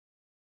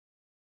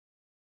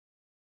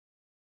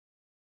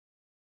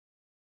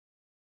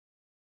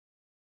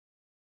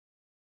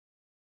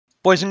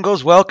Boys and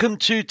girls, welcome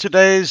to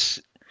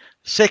today's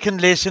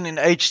second lesson in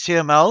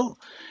HTML.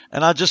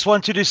 And I just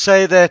wanted to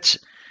say that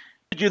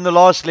in the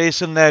last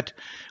lesson that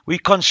we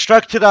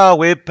constructed our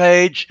web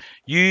page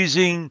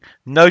using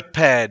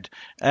Notepad.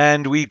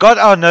 And we got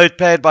our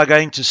Notepad by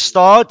going to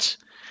Start.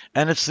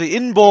 And it's the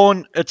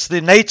inborn, it's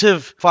the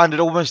native, find it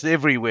almost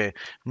everywhere,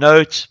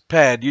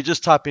 Notepad. You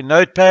just type in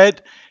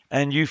Notepad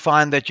and you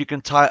find that you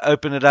can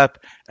open it up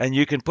and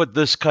you can put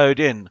this code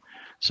in.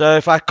 So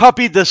if I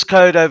copied this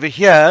code over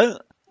here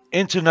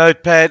into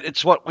Notepad,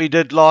 it's what we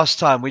did last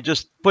time. We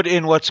just put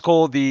in what's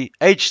called the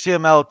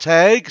HTML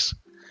tags.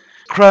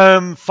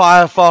 Chrome,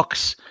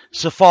 Firefox,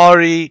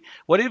 Safari,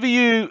 whatever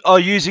you are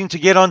using to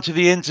get onto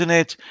the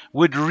internet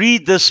would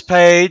read this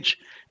page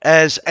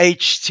as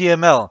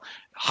HTML,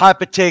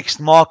 hypertext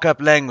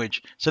markup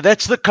language. So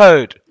that's the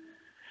code.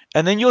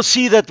 And then you'll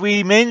see that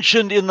we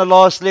mentioned in the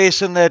last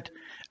lesson that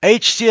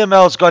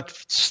HTML's got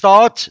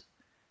start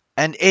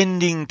and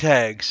ending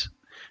tags.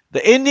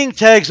 The ending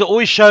tags are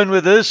always shown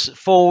with this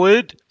 /.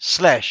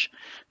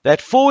 That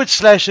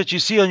 / that you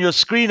see on your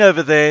screen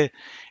over there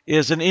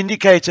is an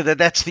indicator that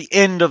that's the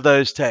end of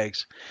those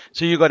tags.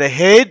 So you've got a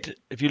head.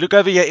 If you look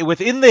over here,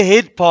 within the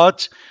head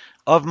part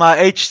of my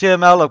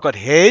HTML, I've got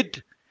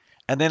head.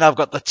 And then I've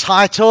got the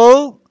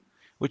title,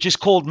 which is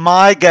called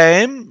my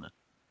game.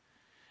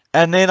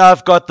 And then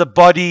I've got the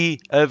body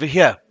over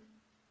here.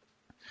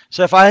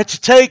 So if I had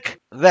to take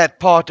that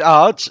part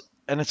out,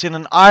 and it's in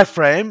an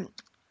iframe,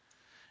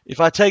 if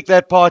I take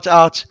that part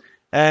out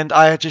and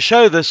I had to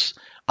show this,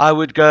 I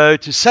would go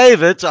to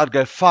save it. I'd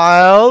go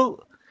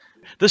File.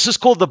 This is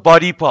called the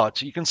body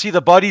part. You can see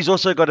the body's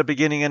also got a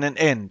beginning and an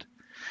end.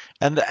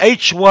 And the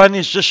H1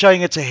 is just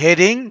showing it's a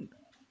heading.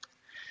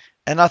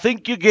 And I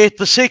think you get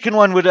the second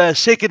one, with a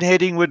second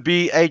heading would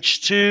be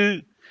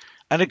H2.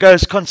 And it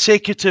goes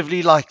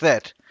consecutively like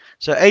that.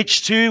 So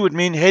H2 would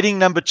mean heading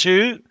number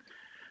 2,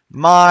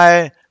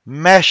 my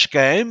MASH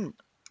game.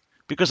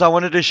 Because I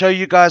wanted to show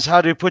you guys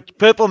how to put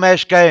purple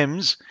MASH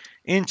games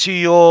into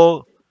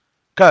your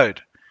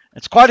code.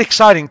 It's quite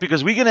exciting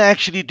because we're going to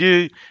actually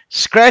do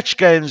scratch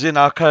games in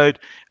our code.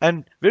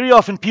 And very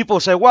often people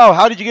say, wow,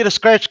 how did you get a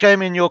scratch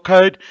game in your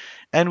code?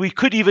 And we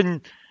could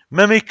even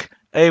mimic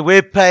a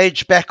web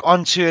page back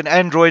onto an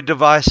Android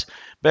device.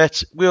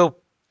 But we'll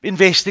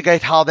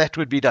investigate how that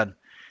would be done.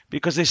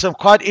 Because there's some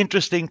quite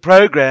interesting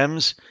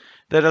programs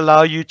that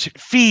allow you to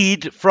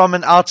feed from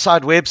an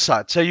outside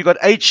website. So you've got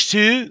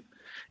H2.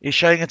 Is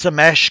showing it's a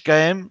MASH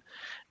game,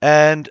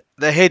 and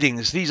the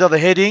headings. These are the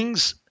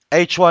headings,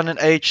 H1 and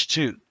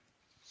H2.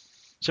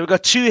 So we've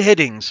got two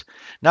headings.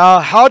 Now,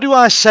 how do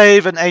I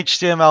save an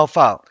HTML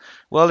file?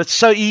 Well, it's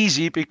so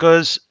easy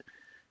because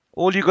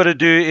all you've got to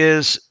do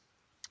is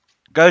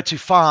go to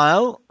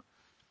File,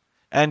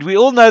 and we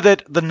all know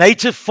that the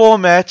native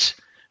format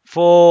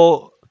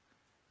for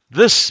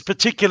this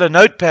particular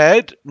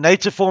Notepad,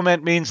 native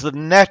format means the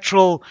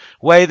natural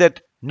way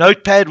that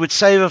Notepad would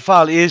save a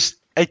file is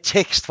a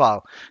text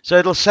file. So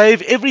it'll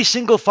save every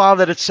single file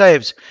that it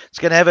saves. It's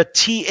going to have a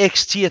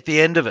TXT at the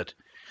end of it.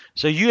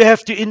 So you have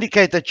to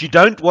indicate that you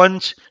don't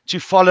want to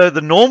follow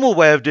the normal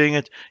way of doing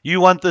it. You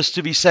want this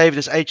to be saved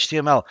as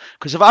HTML.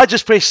 Because if I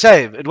just press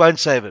save, it won't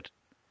save it.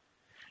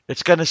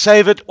 It's going to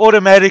save it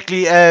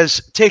automatically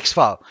as text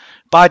file.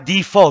 By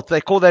default,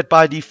 they call that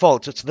by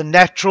default. It's the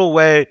natural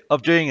way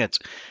of doing it.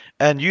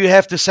 And you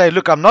have to say,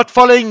 look, I'm not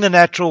following the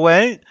natural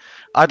way.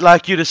 I'd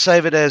like you to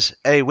save it as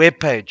a web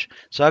page.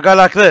 So I go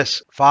like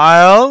this,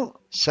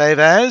 File, Save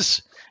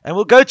As, and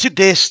we'll go to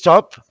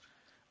Desktop.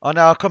 On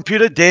our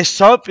computer,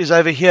 Desktop is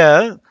over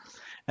here,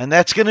 and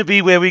that's going to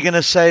be where we're going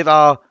to save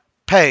our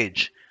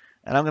page.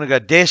 And I'm going to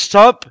go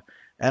Desktop,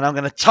 and I'm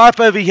going to type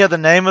over here the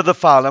name of the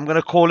file. I'm going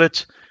to call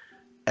it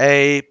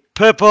a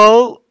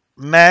purple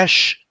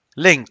MASH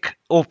link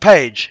or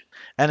page,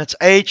 and it's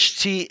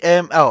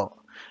HTML.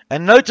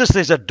 And notice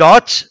there's a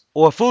dot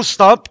or a full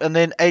stop and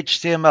then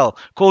HTML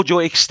called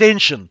your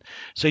extension.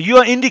 So you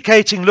are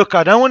indicating, look,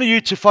 I don't want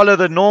you to follow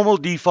the normal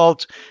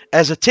default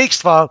as a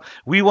text file.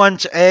 We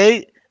want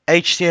a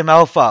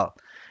HTML file.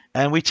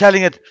 And we're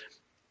telling it,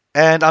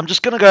 and I'm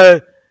just going to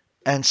go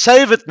and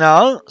save it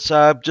now. So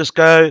I just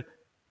go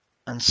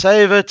and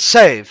save it,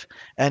 save.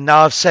 And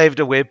now I've saved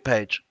a web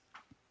page.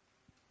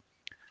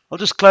 I'll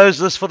just close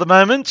this for the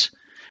moment.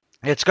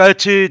 Let's go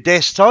to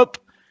Desktop.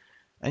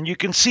 And you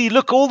can see,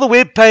 look, all the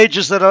web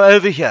pages that are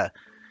over here.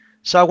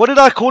 So what did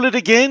I call it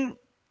again?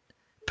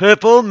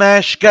 Purple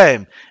MASH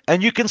game.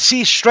 And you can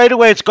see straight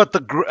away it's got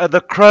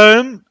the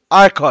Chrome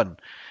icon.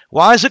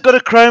 Why has it got a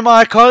Chrome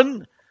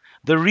icon?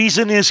 The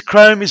reason is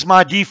Chrome is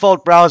my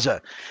default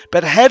browser.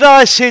 But had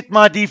I set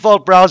my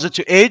default browser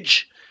to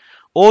Edge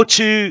or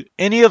to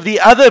any of the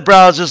other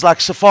browsers like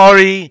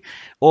Safari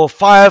or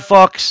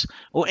Firefox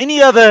or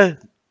any other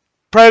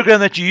program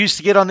that you use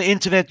to get on the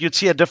internet, you'd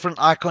see a different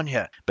icon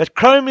here. But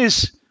Chrome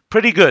is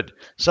pretty good.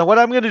 So what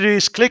I'm going to do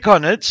is click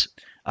on it.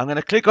 I'm going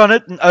to click on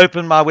it and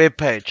open my web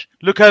page.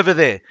 Look over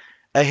there.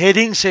 A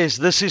heading says,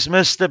 this is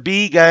Mr.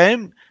 B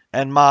game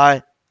and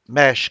my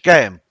MASH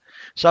game.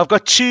 So I've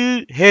got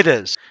two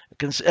headers.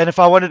 And if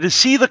I wanted to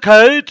see the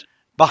code,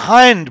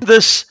 behind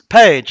this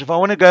page, if I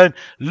want to go and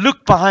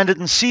look behind it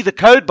and see the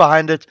code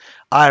behind it,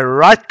 I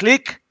right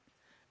click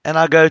and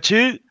I go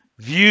to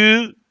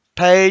View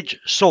Page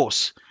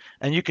Source.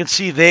 And you can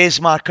see there's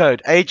my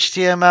code,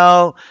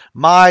 HTML,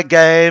 my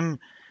game,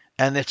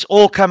 and it's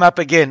all come up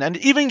again. And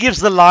it even gives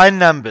the line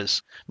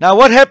numbers. Now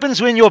what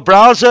happens when your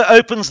browser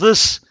opens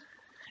this?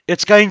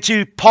 It's going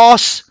to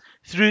pass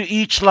through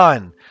each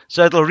line.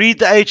 So it'll read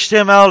the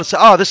HTML, it'll say,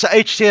 oh, this is an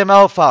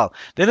HTML file.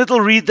 Then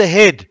it'll read the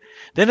head.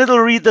 Then it'll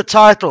read the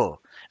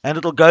title. And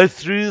it'll go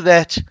through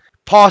that,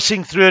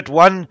 passing through it,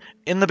 one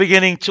in the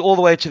beginning to all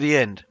the way to the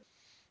end.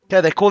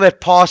 Okay, they call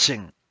that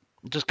parsing.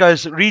 It just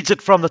goes, reads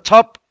it from the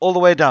top all the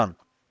way down.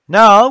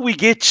 Now we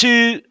get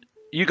to,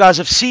 you guys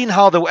have seen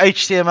how the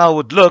HTML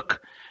would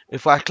look.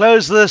 If I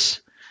close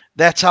this,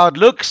 that's how it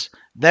looks.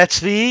 That's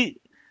the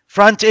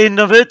front end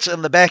of it,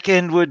 and the back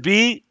end would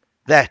be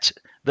that,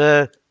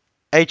 the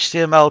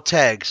HTML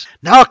tags.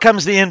 Now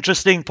comes the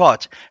interesting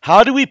part.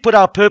 How do we put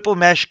our Purple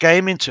Mash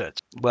game into it?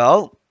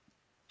 Well,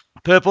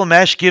 Purple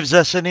Mash gives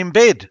us an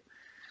embed.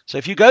 So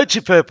if you go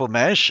to Purple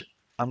Mash,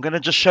 I'm going to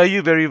just show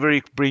you very,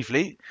 very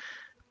briefly.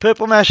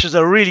 Purple Mash is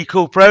a really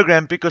cool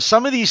program because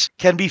some of these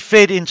can be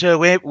fed into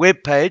a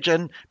web page,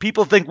 and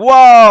people think,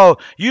 wow,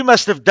 you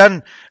must have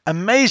done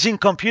amazing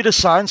computer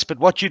science, but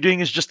what you're doing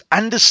is just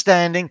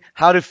understanding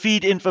how to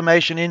feed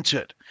information into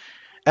it.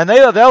 And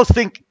they'll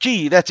think,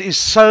 gee, that is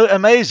so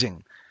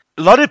amazing.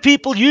 A lot of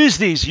people use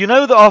these. You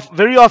know,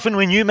 very often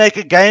when you make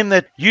a game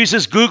that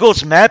uses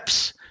Google's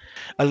Maps,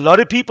 a lot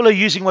of people are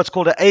using what's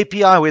called an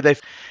API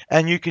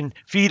and you can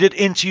feed it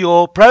into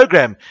your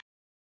program.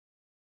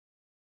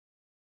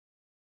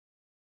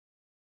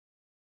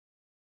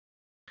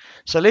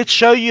 So let's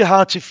show you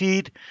how to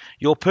feed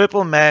your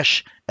Purple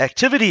Mash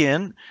activity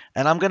in.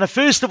 And I'm going to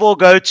first of all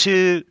go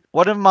to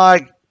one of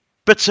my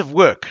bits of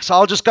work. So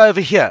I'll just go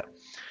over here.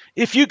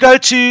 If you go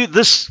to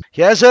this,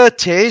 here's a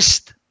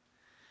test.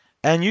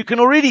 And you can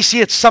already see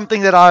it's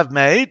something that I've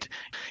made.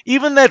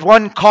 Even that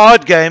one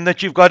card game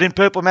that you've got in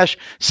Purple Mash,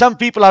 some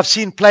people I've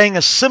seen playing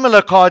a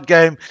similar card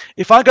game.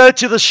 If I go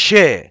to the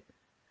share,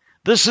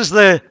 this is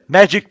the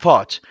magic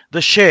part,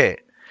 the share.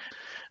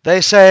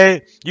 They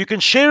say you can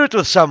share it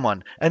with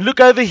someone. And look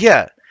over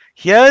here.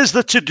 Here's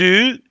the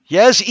to-do.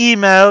 Here's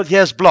email.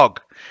 Here's blog.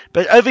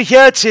 But over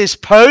here it says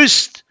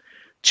post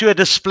to a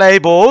display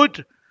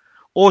board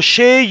or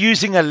share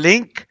using a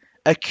link,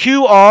 a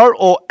QR,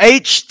 or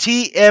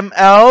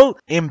HTML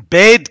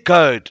embed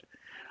code.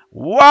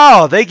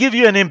 Wow, they give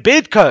you an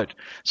embed code.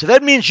 So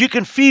that means you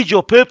can feed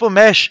your Purple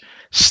Mash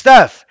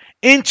stuff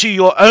into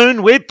your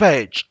own web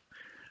page.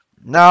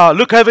 Now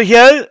look over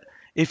here.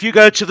 If you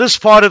go to this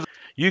part of,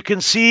 you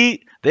can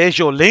see there's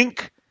your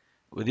link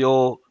with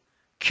your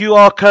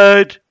QR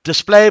code,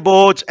 display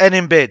boards, and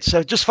embed.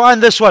 So just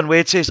find this one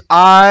where it says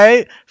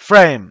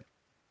iframe.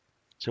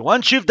 So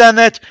once you've done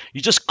that, you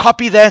just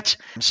copy that.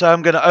 So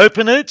I'm going to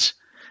open it,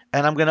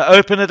 and I'm going to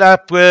open it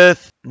up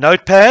with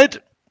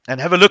Notepad, and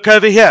have a look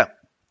over here.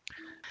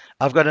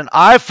 I've got an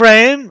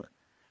iframe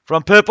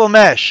from Purple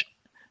Mash.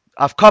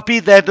 I've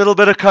copied that little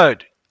bit of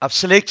code. I've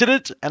selected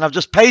it, and I've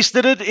just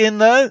pasted it in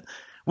the,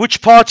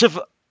 which part of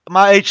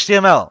my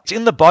HTML? It's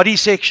in the body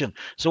section.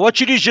 So what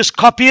you do is just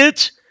copy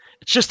it.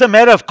 It's just a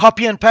matter of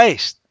copy and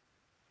paste.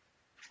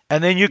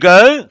 And then you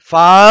go,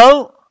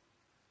 File,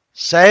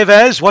 Save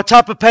As. What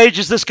type of page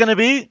is this going to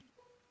be?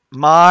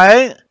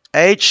 My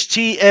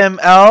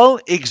HTML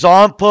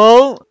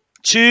example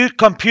to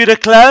Computer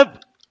Club.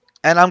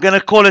 And I'm going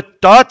to call it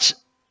dot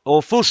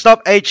or full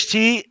stop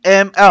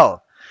HTML.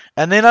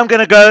 And then I'm going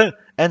to go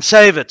and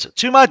save it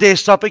to my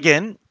desktop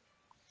again.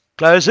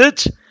 Close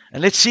it.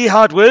 And let's see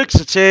how it works.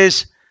 It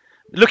says,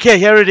 look here,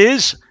 here it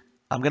is.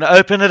 I'm going to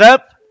open it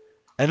up.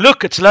 And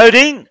look, it's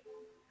loading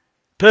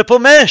Purple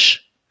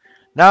Mash.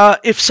 Now,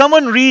 if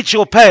someone reads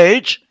your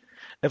page,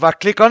 if I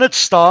click on it,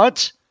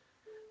 start,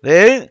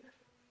 there,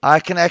 I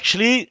can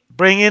actually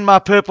bring in my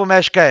Purple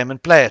Mash game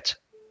and play it.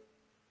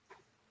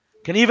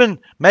 Can even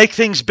make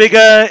things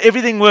bigger.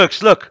 Everything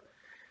works. Look,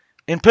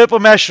 in Purple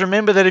Mash,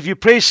 remember that if you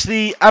press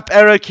the up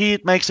arrow key,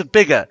 it makes it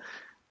bigger.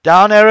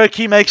 Down arrow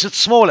key makes it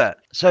smaller.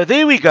 So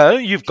there we go.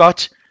 You've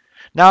got...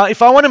 Now,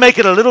 if I want to make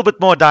it a little bit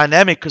more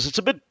dynamic, because it's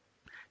a bit,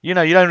 you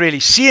know, you don't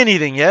really see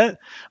anything here,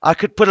 I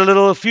could put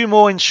a few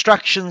more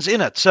instructions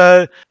in it.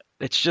 So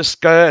let's just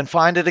go and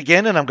find it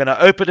again, and I'm going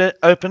to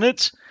open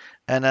it,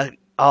 and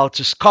I'll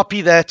just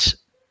copy that.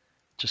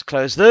 Just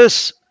close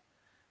this.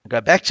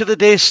 Go back to the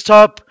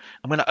desktop.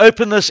 I'm going to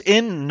open this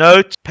in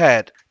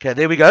Notepad. Okay,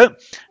 there we go.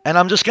 And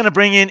I'm just going to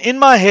bring in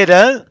my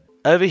header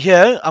over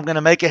here. I'm going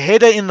to make a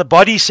header in the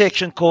body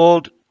section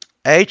called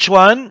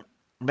H1.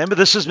 Remember,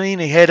 this is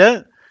meaning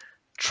header.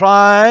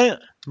 Try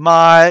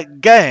my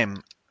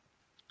game.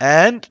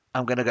 And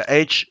I'm going to go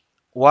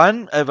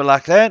H1 over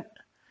like that.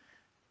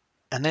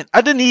 And then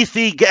underneath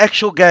the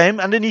actual game,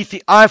 underneath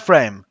the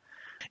iframe,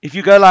 if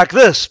you go like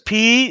this,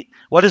 P,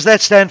 what does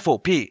that stand for?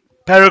 P,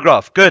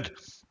 paragraph. Good.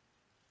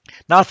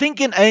 Now, I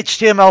think in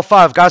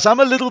HTML5, guys,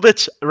 I'm a little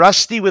bit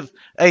rusty with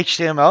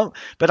HTML,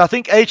 but I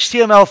think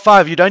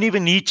HTML5, you don't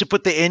even need to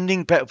put the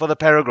ending for the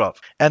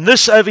paragraph. And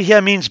this over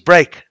here means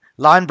break,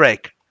 line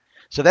break.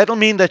 So that'll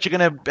mean that you're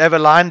going to have a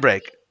line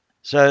break.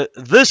 So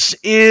this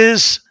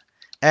is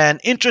an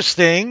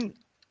interesting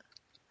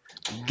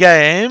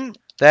game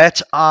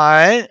that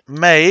I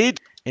made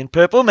in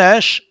Purple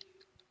Mash.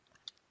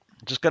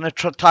 I'm just going to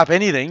type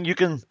anything.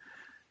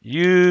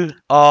 You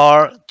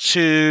are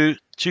to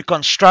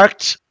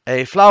construct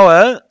a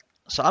flower.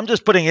 So I'm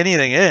just putting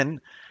anything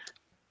in.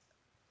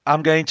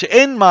 I'm going to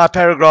end my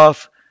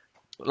paragraph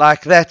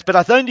like that, but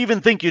I don't even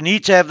think you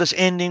need to have this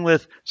ending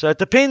with. So it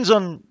depends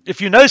on,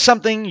 if you know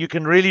something, you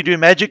can really do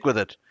magic with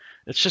it.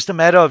 It's just a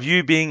matter of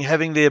you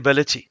having the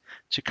ability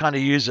to kind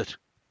of use it.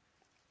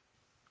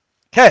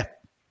 Okay.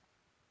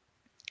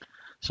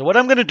 So what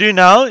I'm going to do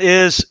now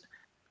is,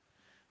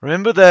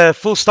 remember the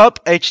full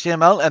stop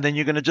HTML, and then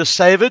you're going to just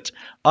save it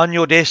on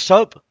your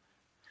desktop,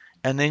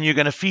 and then you're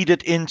going to feed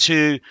it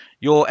into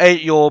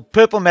your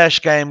Purple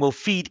Mash game will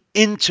feed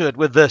into it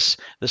with this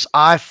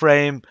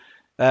iframe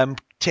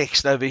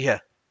text over here.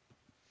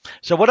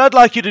 So what I'd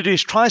like you to do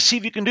is try to see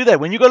if you can do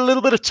that. When you've got a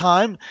little bit of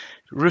time,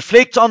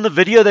 reflect on the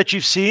video that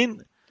you've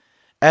seen,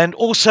 and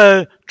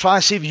also try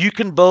to see if you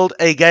can build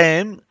a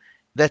game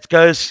that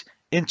goes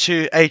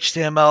into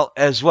HTML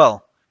as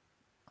well.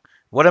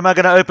 What am I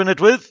going to open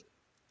it with?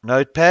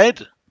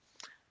 Notepad.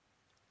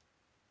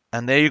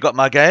 And there you got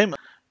my game.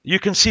 You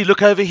can see,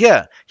 look over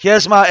here.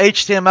 Here's my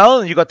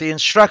HTML, and you got the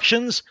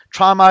instructions.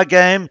 Try my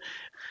game.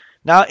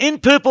 Now in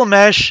Purple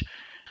Mash,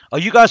 are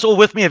you guys all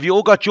with me? Have you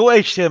all got your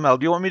HTML?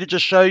 Do you want me to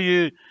just show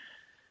you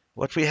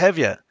what we have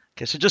here?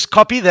 Okay, so just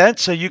copy that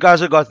so you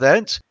guys have got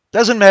that.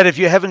 Doesn't matter if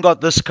you haven't got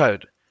this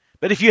code.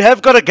 But if you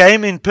have got a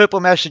game in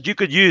Purple Mash that you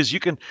could use, you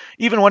can,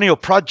 even one of your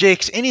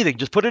projects, anything,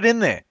 just put it in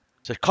there.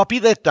 So copy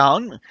that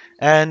down,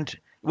 and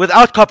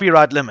without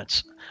copyright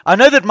limits. I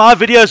know that my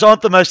videos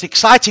aren't the most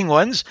exciting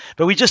ones,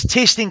 but we're just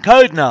testing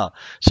code now.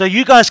 So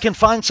you guys can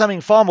find something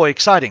far more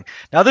exciting.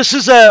 Now this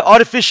is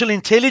artificial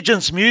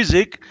intelligence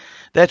music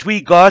that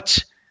we got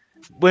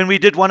when we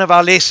did one of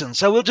our lessons.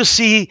 So we'll just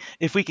see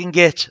if we can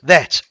get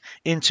that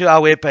into our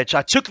webpage.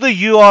 I took the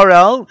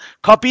URL,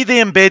 copied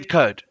the embed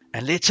code,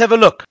 and let's have a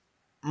look.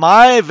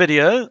 My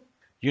video,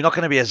 you're not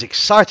going to be as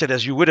excited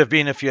as you would have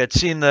been if you had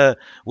seen the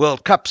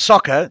World Cup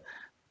soccer.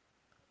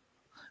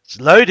 It's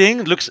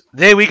loading.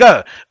 There we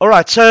go. All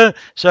right. So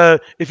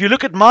if you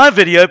look at my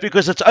video,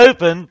 because it's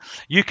open,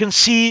 you can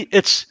see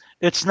it's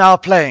now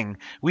playing.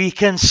 We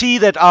can see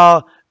that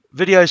our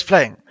video is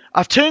playing.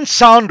 I've turned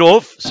sound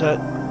off, so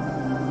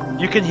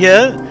you can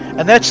hear,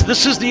 and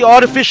this is the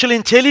artificial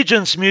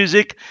intelligence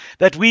music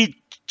that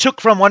we took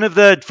from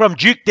from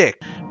Juke Deck,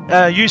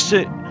 used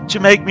to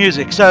make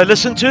music. So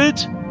listen to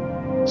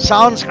it.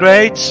 Sounds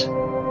great.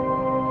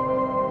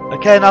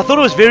 Okay, and I thought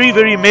it was very,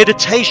 very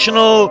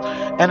meditational,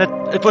 and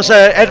it was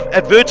an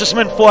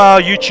advertisement for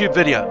our YouTube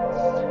video.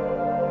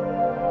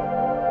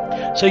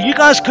 So you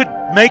guys could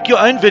make your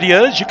own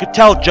videos. You could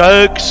tell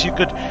jokes. You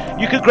could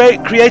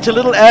create a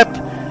little app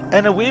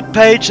and a web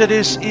page that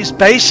is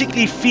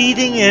basically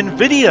feeding in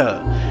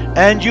video.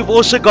 And you've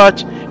also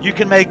you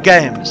can make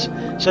games.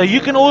 So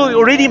you can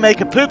already make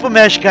a Purple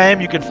Mash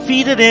game. You can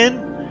feed it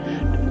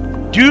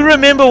in. Do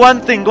remember one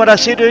thing, what I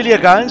said earlier,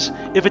 guys.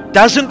 If it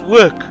doesn't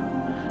work,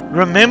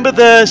 remember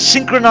the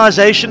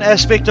synchronization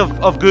aspect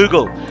of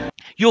Google.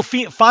 You'll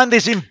find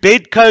there's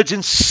embed codes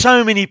in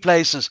so many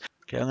places.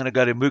 Okay, I'm going to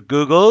go to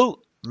Google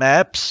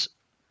Maps.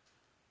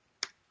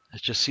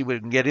 Let's just see what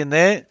we can get in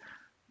there.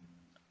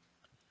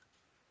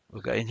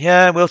 We'll go in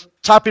here. We'll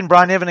type in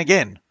Bryneven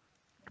again.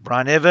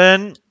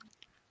 Bryneven,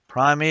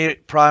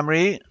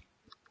 primary.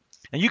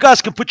 And you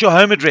guys can put your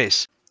home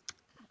address.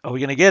 Are we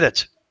going to get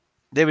it?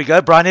 There we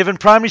go. Bryneven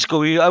Primary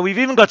School. We've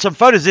even got some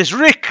photos. There's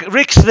Rick.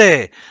 Rick's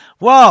there.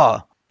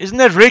 Wow. Isn't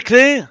that Rick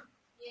there?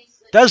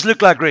 Yes. Does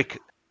look like Rick.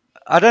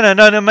 I don't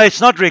know. No, mate,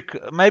 it's not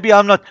Rick. Maybe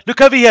I'm not. Look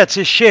over here. It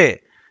says share.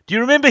 Do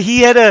you remember he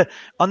had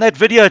on that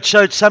video it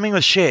showed something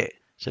with share.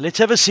 So let's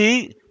have a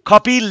see.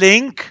 Copy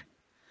link.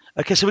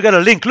 Okay, so we got a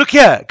link. Look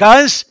here,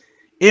 guys.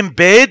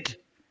 Embed.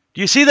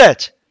 Do you see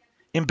that?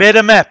 Embed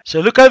a map.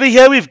 So look over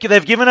here.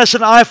 They've given us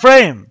an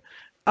iframe.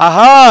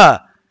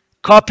 Aha.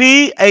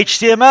 Copy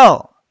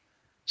HTML.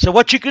 So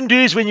what you can do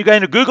is when you go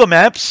into Google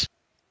Maps,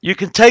 you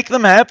can take the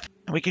map.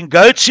 We can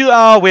go to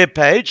our web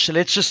page. So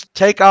let's just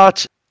take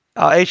out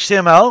our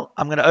HTML.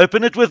 I'm going to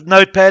open it with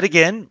Notepad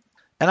again.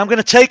 And I'm going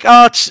to take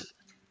out,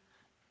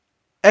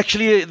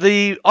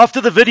 actually,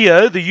 after the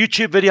video, the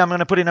YouTube video, I'm going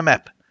to put in a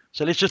map.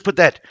 So let's just put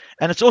that.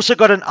 And it's also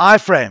got an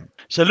iframe.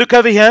 So look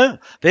over here.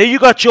 There you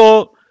got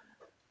your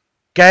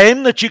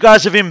game that you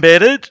guys have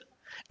embedded.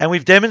 And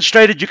we've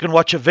demonstrated you can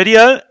watch a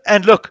video.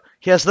 And look,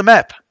 here's the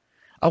map.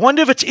 I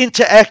wonder if it's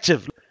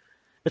interactive.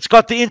 It's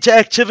got the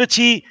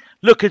interactivity.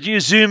 Look, as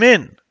you zoom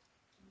in.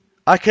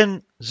 I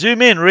can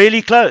zoom in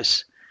really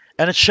close.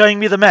 And it's showing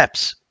me the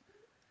maps.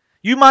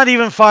 You might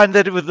even find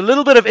that with a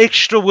little bit of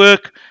extra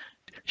work.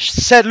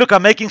 Look,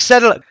 I'm making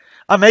satellite.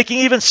 I'm making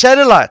even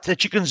satellite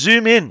that you can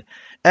zoom in.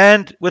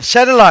 And with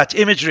satellite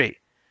imagery,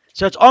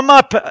 So it's on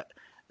my,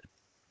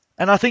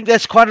 and I think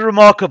that's quite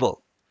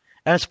remarkable.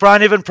 And it's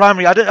Bryneven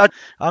Primary.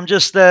 I'm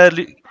just, I've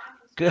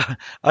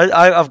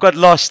got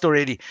lost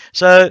already.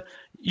 So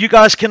you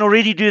guys can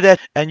already do that,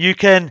 and you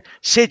can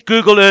set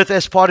Google Earth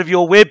as part of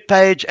your web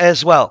page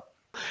as well.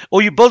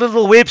 Or you build a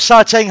little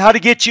website saying how to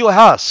get to your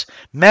house,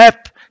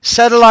 map,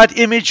 satellite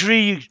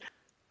imagery.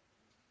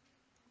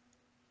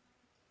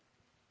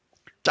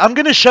 I'm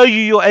going to show you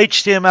your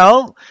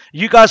HTML.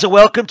 You guys are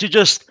welcome to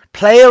just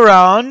play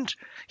around.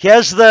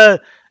 Here's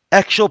the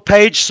actual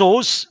page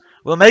source.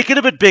 We'll make it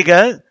a bit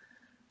bigger.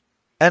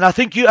 And I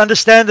think you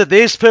understand that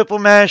there's Purple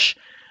Mash.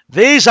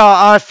 There's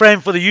our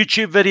iframe for the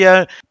YouTube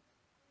video.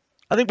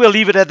 I think we'll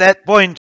leave it at that point.